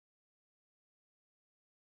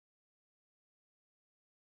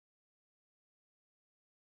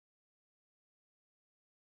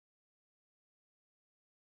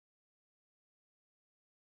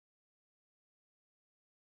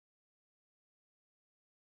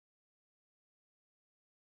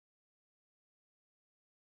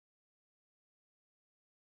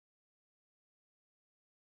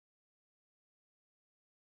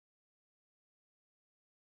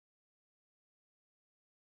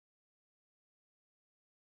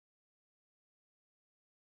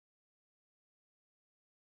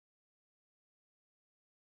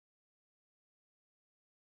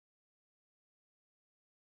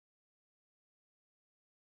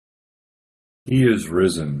He is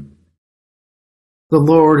risen. The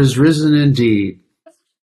Lord is risen indeed.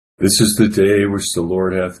 This is the day which the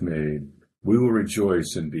Lord hath made. We will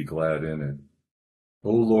rejoice and be glad in it.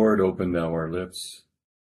 O Lord, open thou our lips.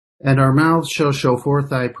 And our mouths shall show forth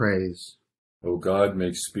thy praise. O God,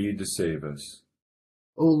 make speed to save us.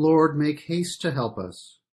 O Lord, make haste to help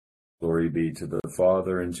us. Glory be to the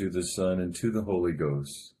Father, and to the Son, and to the Holy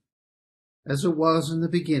Ghost. As it was in the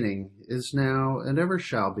beginning, is now, and ever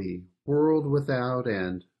shall be, world without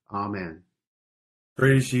end. Amen.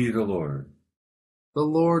 Praise ye the Lord. The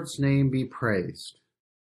Lord's name be praised.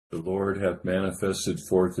 The Lord hath manifested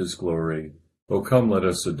forth his glory. O come, let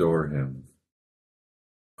us adore him.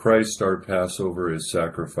 Christ our Passover is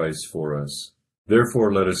sacrificed for us.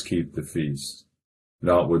 Therefore let us keep the feast,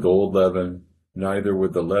 not with old leaven, neither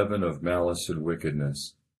with the leaven of malice and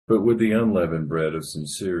wickedness, but with the unleavened bread of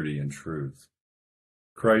sincerity and truth.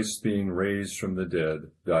 Christ, being raised from the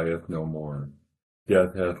dead, dieth no more.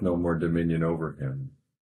 Death hath no more dominion over him.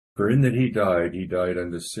 For in that he died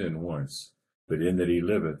unto sin once, but in that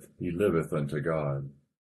he liveth unto God.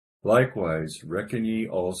 Likewise reckon ye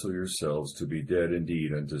also yourselves to be dead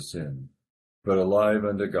indeed unto sin, but alive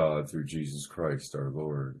unto God through Jesus Christ our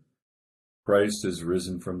Lord. Christ is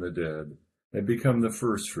risen from the dead, and become the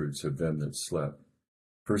firstfruits of them that slept.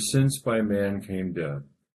 For since by man came death,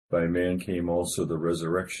 by man came also the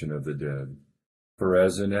resurrection of the dead. For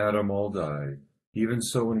as in Adam all die, even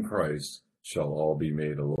so in Christ shall all be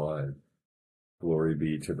made alive. Glory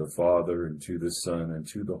be to the Father, and to the Son, and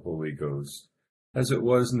to the Holy Ghost, as it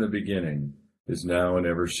was in the beginning, is now, and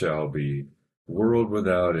ever shall be, world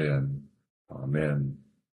without end. Amen.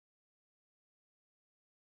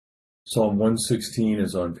 Psalm 116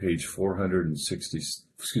 is on page 486.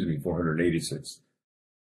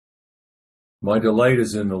 My delight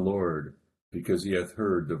is in the Lord, because he hath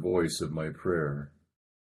heard the voice of my prayer.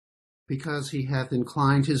 Because he hath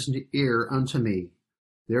inclined his ear unto me,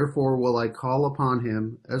 therefore will I call upon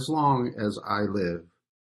him as long as I live.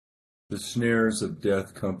 The snares of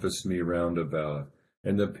death compassed me round about,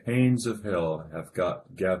 and the pains of hell hath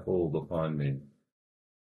gat hold upon me.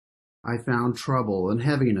 I found trouble and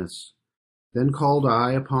heaviness. Then called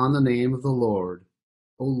I upon the name of the Lord.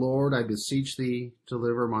 O Lord, I beseech thee,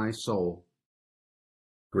 deliver my soul.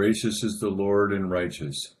 Gracious is the Lord and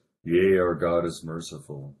righteous, yea, our God is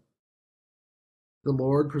merciful. The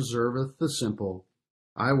Lord preserveth the simple.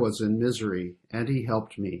 I was in misery, and he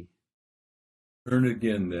helped me. Turn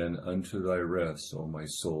again then unto thy rest, O my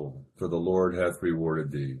soul, for the Lord hath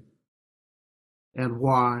rewarded thee. And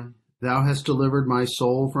why? Thou hast delivered my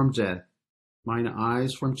soul from death, mine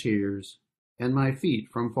eyes from tears, and my feet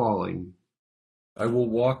from falling. I will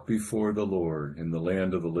walk before the Lord in the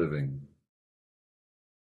land of the living.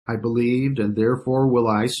 I believed, and therefore will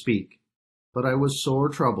I speak. But I was sore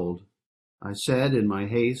troubled. I said in my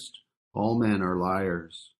haste, all men are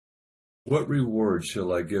liars. What reward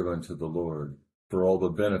shall I give unto the Lord for all the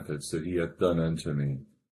benefits that he hath done unto me?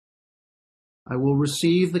 I will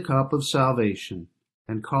receive the cup of salvation,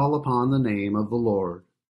 and call upon the name of the Lord.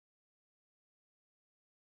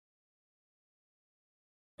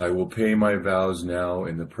 I will pay my vows now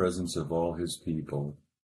in the presence of all his people.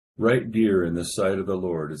 Right dear in the sight of the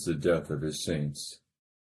Lord is the death of his saints.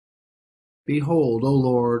 Behold, O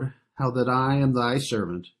Lord, how that I am thy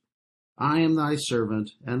servant. I am thy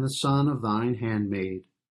servant, and the son of thine handmaid.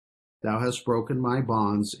 Thou hast broken my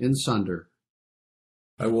bonds in sunder.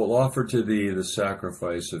 I will offer to thee the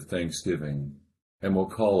sacrifice of thanksgiving, and will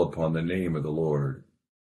call upon the name of the Lord.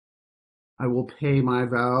 I will pay my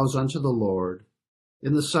vows unto the Lord,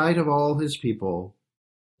 in the sight of all his people,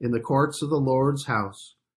 in the courts of the Lord's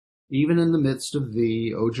house, even in the midst of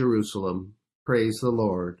thee, O Jerusalem. Praise the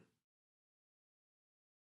Lord.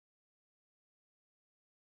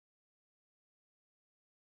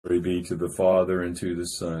 Glory be to the Father, and to the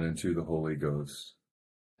Son, and to the Holy Ghost.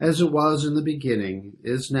 As it was in the beginning,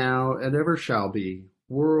 is now, and ever shall be,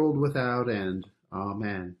 world without end.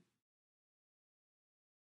 Amen.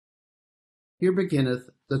 Here beginneth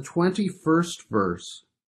the 21st verse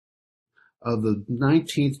of the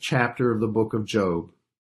 19th chapter of the book of Job.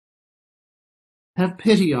 Have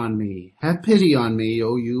pity on me,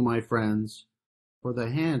 O you, my friends, for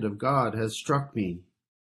the hand of God has struck me.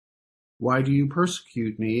 Why do you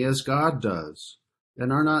persecute me as God does,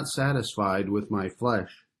 and are not satisfied with my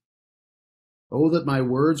flesh? Oh, that my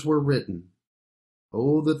words were written.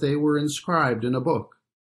 Oh, that they were inscribed in a book,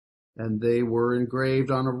 and they were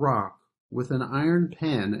engraved on a rock with an iron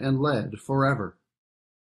pen and lead forever.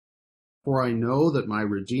 For I know that my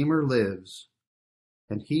Redeemer lives,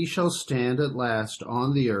 and he shall stand at last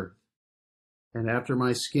on the earth. And after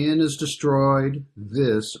my skin is destroyed,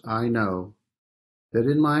 this I know, that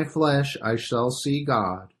in my flesh I shall see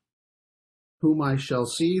God, whom I shall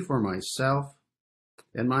see for myself,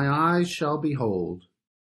 and my eyes shall behold,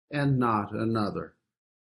 and not another.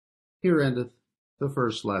 Here endeth the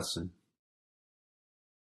first lesson.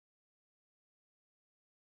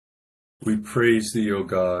 We praise thee, O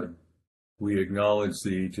God. We acknowledge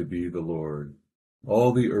thee to be the Lord.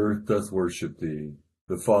 All the earth doth worship thee,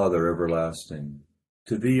 the Father everlasting.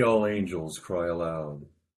 To thee all angels cry aloud,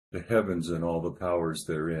 the heavens and all the powers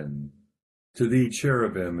therein. To thee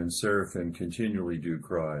cherubim and seraphim continually do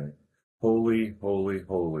cry, Holy, holy,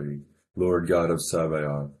 holy, Lord God of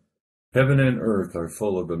Sabaoth. Heaven and earth are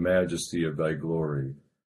full of the majesty of thy glory.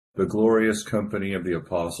 The glorious company of the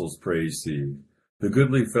apostles praise thee. The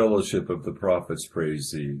goodly fellowship of the prophets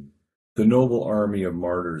praise thee. The noble army of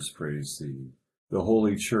martyrs praise thee. The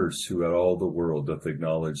holy church throughout all the world doth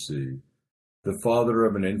acknowledge thee. The Father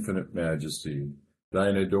of an infinite majesty,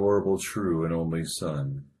 thine adorable, true, and only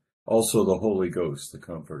Son, also the Holy Ghost, the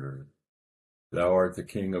Comforter. Thou art the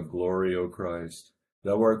King of glory, O Christ.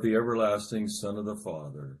 Thou art the everlasting Son of the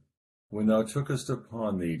Father. When thou tookest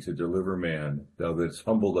upon thee to deliver man, thou didst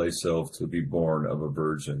humble thyself to be born of a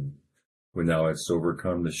virgin. When thou hadst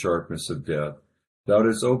overcome the sharpness of death, thou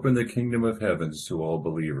didst open the kingdom of heavens to all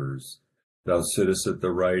believers. Thou sittest at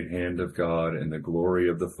the right hand of God in the glory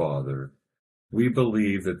of the Father. We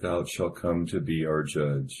believe that thou shalt come to be our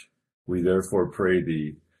judge. We therefore pray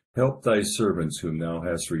thee, help thy servants whom thou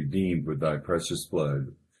hast redeemed with thy precious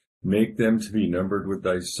blood. Make them to be numbered with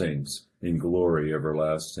thy saints in glory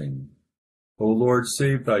everlasting. O Lord,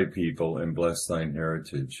 save thy people and bless thine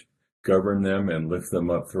heritage. Govern them and lift them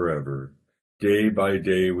up forever. Day by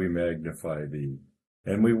day we magnify thee,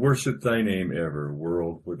 and we worship thy name ever,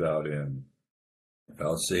 world without end.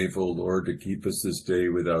 Vouchsafe, O Lord, to keep us this day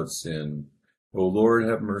without sin. O Lord,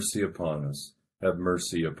 have mercy upon us. Have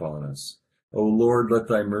mercy upon us. O Lord, let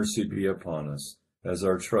thy mercy be upon us, as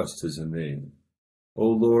our trust is in thee. O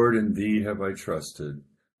Lord, in thee have I trusted.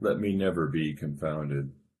 Let me never be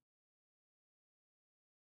confounded.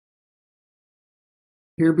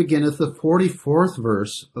 Here beginneth the 44th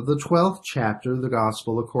verse of the 12th chapter of the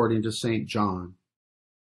Gospel according to St. John.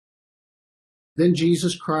 Then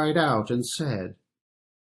Jesus cried out and said,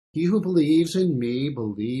 He who believes in me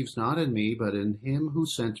believes not in me, but in him who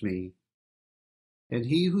sent me. And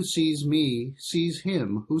he who sees me sees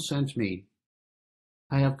him who sent me.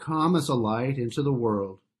 I have come as a light into the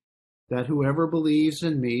world, that whoever believes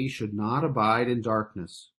in me should not abide in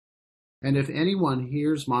darkness. And if anyone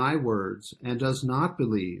hears my words and does not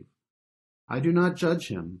believe, I do not judge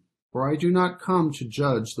him, for I do not come to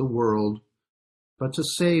judge the world, but to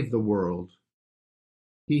save the world.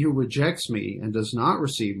 He who rejects me and does not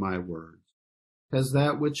receive my words has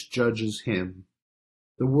that which judges him.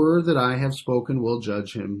 The word that I have spoken will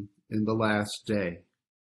judge him in the last day.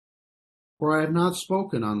 For I have not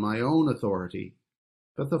spoken on my own authority,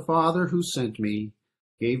 but the Father who sent me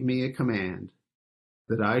gave me a command,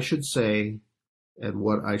 that I should say and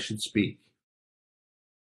what I should speak.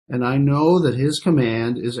 And I know that his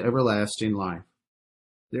command is everlasting life.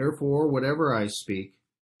 Therefore, whatever I speak,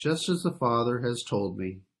 just as the Father has told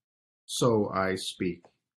me, so I speak.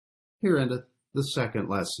 Here endeth the second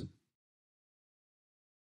lesson.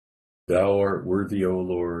 Thou art worthy, O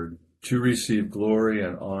Lord, to receive glory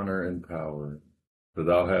and honor and power, for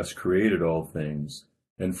thou hast created all things,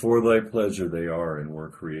 and for thy pleasure they are and were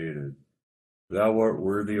created. Thou art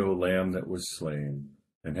worthy, O Lamb that was slain,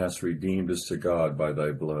 and hast redeemed us to God by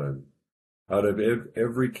thy blood, out of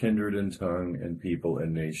every kindred and tongue and people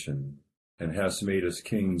and nation, and hast made us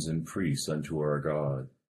kings and priests unto our God.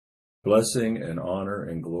 Blessing and honor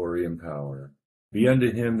and glory and power be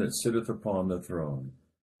unto him that sitteth upon the throne,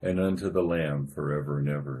 and unto the Lamb forever and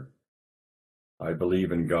ever. I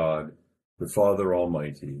believe in God, the Father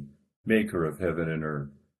Almighty, maker of heaven and earth,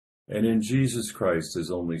 and in Jesus Christ, his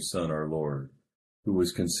only Son, our Lord, who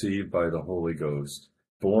was conceived by the Holy Ghost,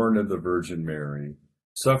 born of the Virgin Mary,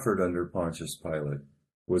 suffered under Pontius Pilate,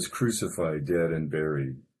 was crucified, dead, and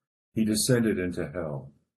buried. He descended into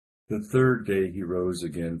hell. The third day he rose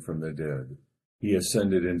again from the dead. He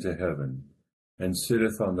ascended into heaven, and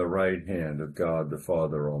sitteth on the right hand of God the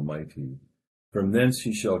Father Almighty. From thence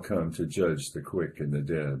he shall come to judge the quick and the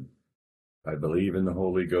dead. I believe in the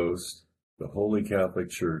Holy Ghost, the Holy Catholic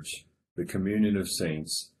Church, the communion of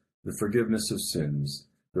saints, the forgiveness of sins,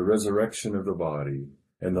 the resurrection of the body,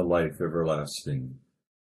 and the life everlasting.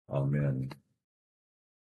 Amen.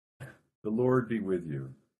 The Lord be with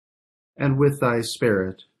you. And with thy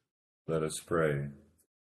spirit. Let us pray.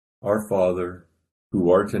 Our Father,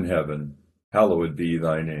 who art in heaven, hallowed be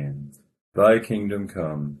thy name. Thy kingdom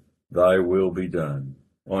come, thy will be done,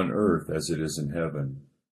 on earth as it is in heaven.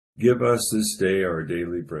 Give us this day our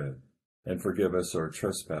daily bread, and forgive us our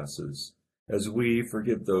trespasses, as we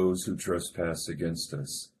forgive those who trespass against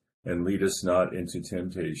us. And lead us not into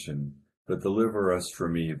temptation, but deliver us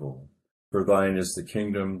from evil. For thine is the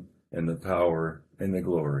kingdom, and the power, and the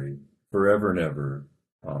glory, forever and ever.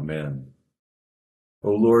 Amen.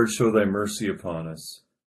 O Lord, show thy mercy upon us.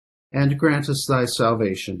 And grant us thy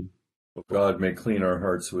salvation. O God, may clean our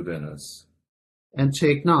hearts within us. And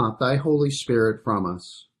take not thy Holy Spirit from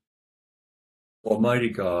us. Almighty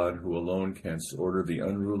God, who alone canst order the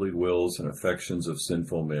unruly wills and affections of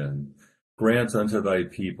sinful men, grant unto thy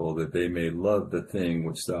people that they may love the thing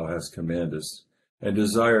which thou hast commandest, and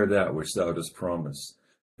desire that which thou dost promise,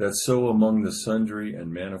 that so among the sundry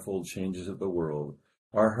and manifold changes of the world,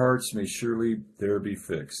 our hearts may surely there be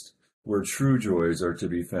fixed, where true joys are to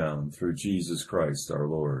be found, through Jesus Christ our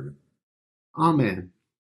Lord. Amen.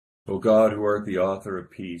 O God, who art the author of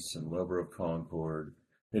peace and lover of concord,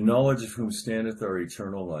 in knowledge of whom standeth our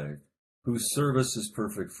eternal life, whose service is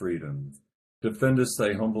perfect freedom, defend us,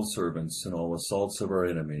 thy humble servants, in all assaults of our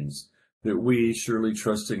enemies, that we, surely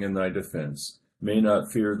trusting in thy defense, may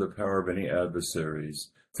not fear the power of any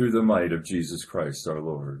adversaries, through the might of Jesus Christ our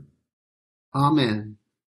Lord. Amen.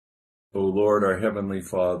 O Lord, our heavenly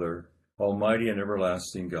Father, almighty and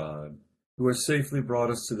everlasting God, who hast safely brought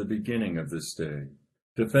us to the beginning of this day,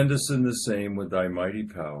 defend us in the same with thy mighty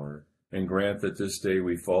power, and grant that this day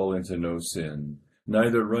we fall into no sin,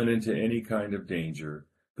 neither run into any kind of danger,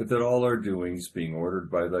 but that all our doings, being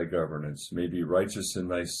ordered by thy governance, may be righteous in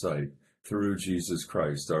thy sight, through Jesus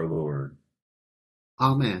Christ our Lord.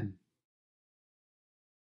 Amen.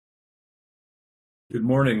 Good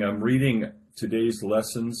morning. I'm reading today's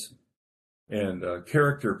lessons, and a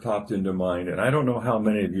character popped into mind, and I don't know how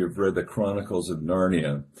many of you have read the Chronicles of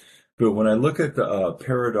Narnia, but when I look at the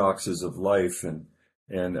paradoxes of life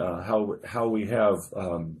and how we have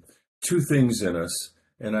two things in us,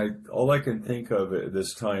 and all I can think of at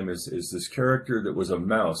this time is this character that was a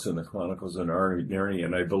mouse in the Chronicles of Narnia,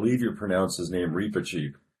 and I believe you pronounce his name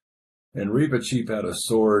Reepicheep. And Reepicheep had a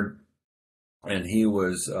sword, and he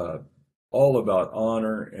was all about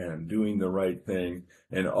honor and doing the right thing,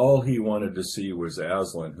 and all he wanted to see was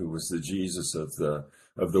Aslan, who was the Jesus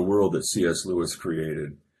of the world that C.S. Lewis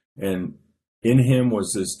created. And in him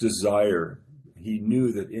was this desire. He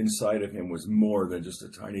knew that inside of him was more than just a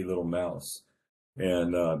tiny little mouse.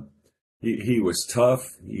 And he was tough.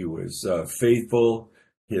 He was faithful.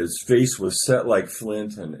 His face was set like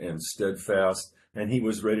flint and steadfast. And he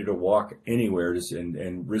was ready to walk anywhere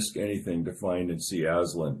and risk anything to find and see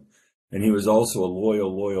Aslan. And he was also a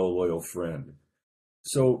loyal friend.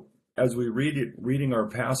 So as we reading our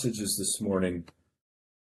passages this morning,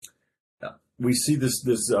 we see this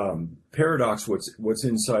paradox, what's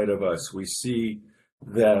inside of us. We see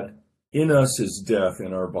that in us is death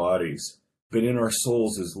in our bodies, but in our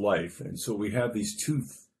souls is life. And so we have these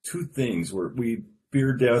two things where we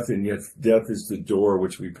fear death, and yet death is the door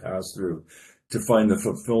which we pass through to find the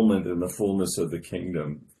fulfillment and the fullness of the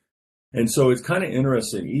kingdom. And so it's kind of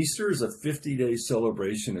interesting. Easter is a 50-day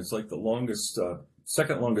celebration. It's like the longest,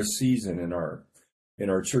 second longest season in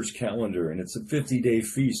our church calendar, and it's a 50-day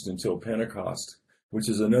feast until Pentecost, which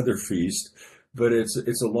is another feast. But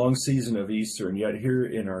it's a long season of Easter, and yet here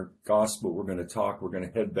in our gospel we're going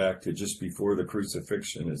to head back to just before the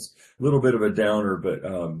crucifixion. It's a little bit of a downer, but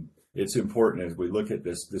it's important as we look at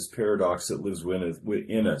this paradox that lives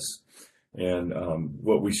within us, and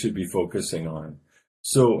what we should be focusing on.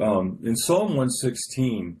 So in Psalm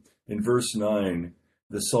 116, in verse 9,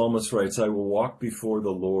 the psalmist writes, "I will walk before the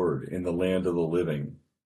Lord in the land of the living."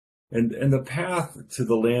 And the path to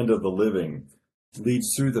the land of the living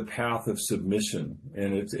leads through the path of submission.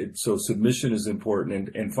 And so submission is important.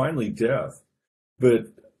 And finally, death. But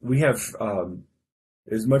we have,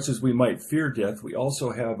 as much as we might fear death, we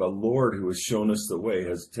also have a Lord who has shown us the way,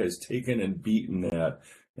 has taken and beaten that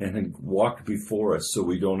and walked before us so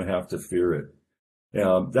we don't have to fear it.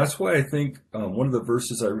 That's why I think one of the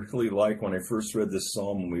verses I really like when I first read this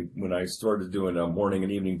psalm, when I started doing morning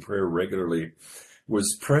and evening prayer regularly,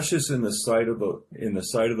 was precious in the sight of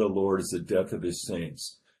the Lord is the death of his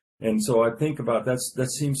saints. And so I think about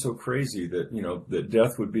that seems so crazy that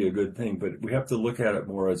death would be a good thing, but we have to look at it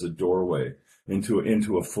more as a doorway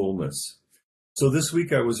into a fullness. So this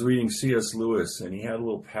week I was reading C.S. Lewis, and he had a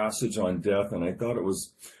little passage on death, and I thought it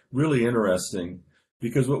was really interesting,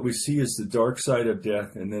 because what we see is the dark side of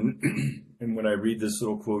death, and then and when I read this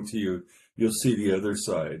little quote to you, you'll see the other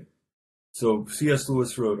side. So C.S.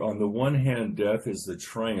 Lewis wrote, "On the one hand, death is the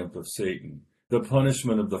triumph of Satan, the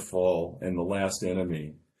punishment of the fall, and the last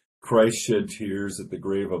enemy. Christ shed tears at the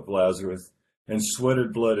grave of Lazarus, and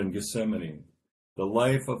sweated blood in Gethsemane. The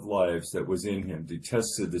life of lives that was in him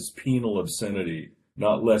detested this penal obscenity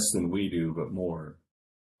not less than we do, but more.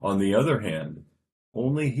 On the other hand,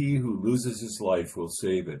 only he who loses his life will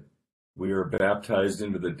save it. We are baptized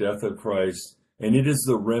into the death of Christ, and it is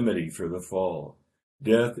the remedy for the fall.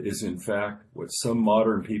 Death is in fact what some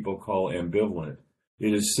modern people call ambivalent.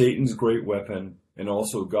 It is Satan's great weapon and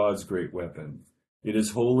also God's great weapon. It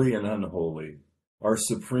is holy and unholy, our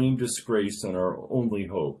supreme disgrace and our only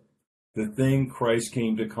hope, the thing Christ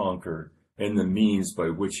came to conquer and the means by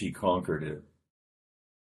which he conquered it.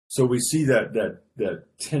 So we see that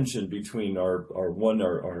tension between our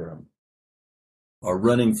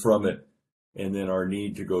running from it and then our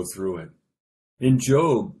need to go through it. In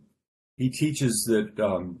Job, he teaches that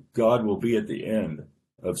God will be at the end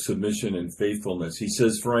of submission and faithfulness. He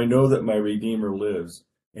says, "For I know that my Redeemer lives,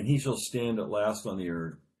 and he shall stand at last on the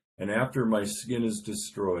earth. And after my skin is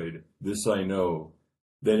destroyed, this I know,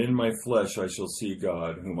 that in my flesh I shall see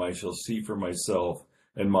God, whom I shall see for myself,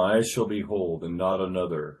 and my eyes shall behold, and not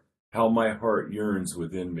another. How my heart yearns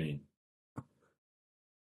within me."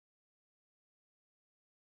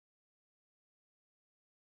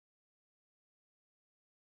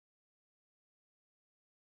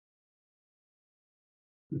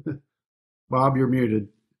 Bob, you're muted.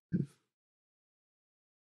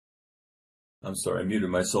 I'm sorry, I muted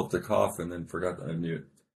myself to cough and then forgot to unmute.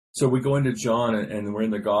 So we go into John, and we're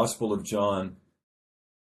in the Gospel of John,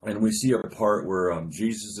 and we see a part where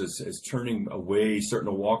Jesus is turning away, starting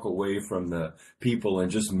to walk away from the people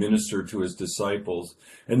and just minister to his disciples.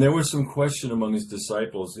 And there was some question among his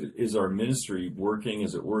disciples, is our ministry working?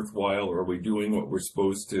 Is it worthwhile? Or are we doing what we're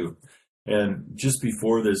supposed to? And just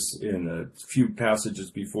before this, in a few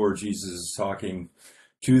passages before, Jesus is talking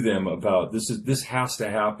to them about this has to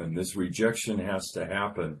happen. This rejection has to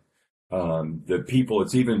happen. The people,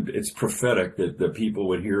 it's prophetic that the people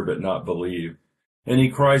would hear but not believe. And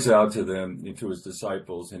he cries out to them, to his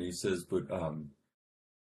disciples, and he says, but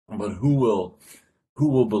who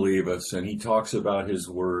will believe us? And he talks about his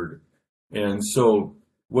word. And so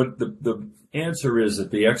what the answer is,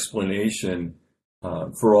 that the explanation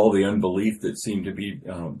for all the unbelief that seemed to be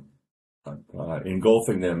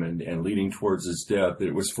engulfing them and leading towards his death,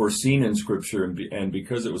 it was foreseen in Scripture, and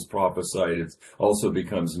because it was prophesied, it also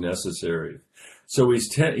becomes necessary. So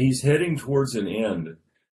he's heading towards an end.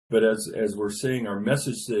 But as we're saying, our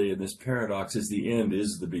message today in this paradox is the end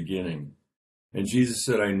is the beginning. And Jesus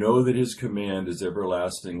said, "I know that his command is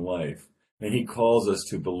everlasting life." And he calls us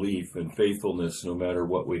to belief and faithfulness no matter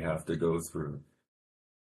what we have to go through.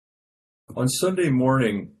 On Sunday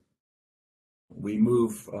morning, we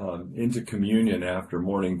move into communion after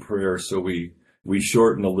morning prayer, so we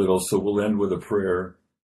shorten a little, so we'll end with a prayer.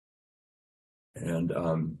 And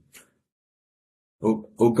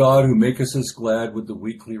O God, who makest us glad with the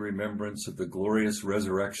weekly remembrance of the glorious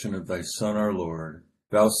resurrection of thy Son, our Lord,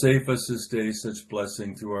 vouchsafe us this day such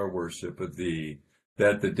blessing through our worship of thee,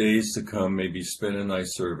 that the days to come may be spent in thy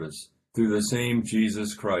service, through the same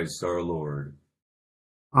Jesus Christ, our Lord.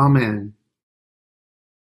 Amen.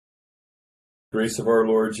 Grace of our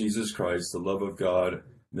Lord Jesus Christ, the love of God, and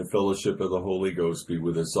the fellowship of the Holy Ghost be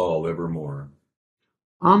with us all evermore.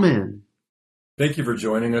 Amen. Thank you for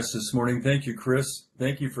joining us this morning. Thank you, Chris.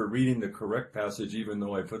 Thank you for reading the correct passage, even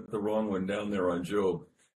though I put the wrong one down there on Job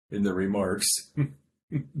in the remarks.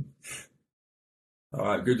 All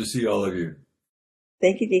right, good to see all of you.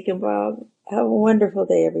 Thank you, Deacon Bob. Have a wonderful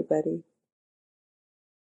day, everybody.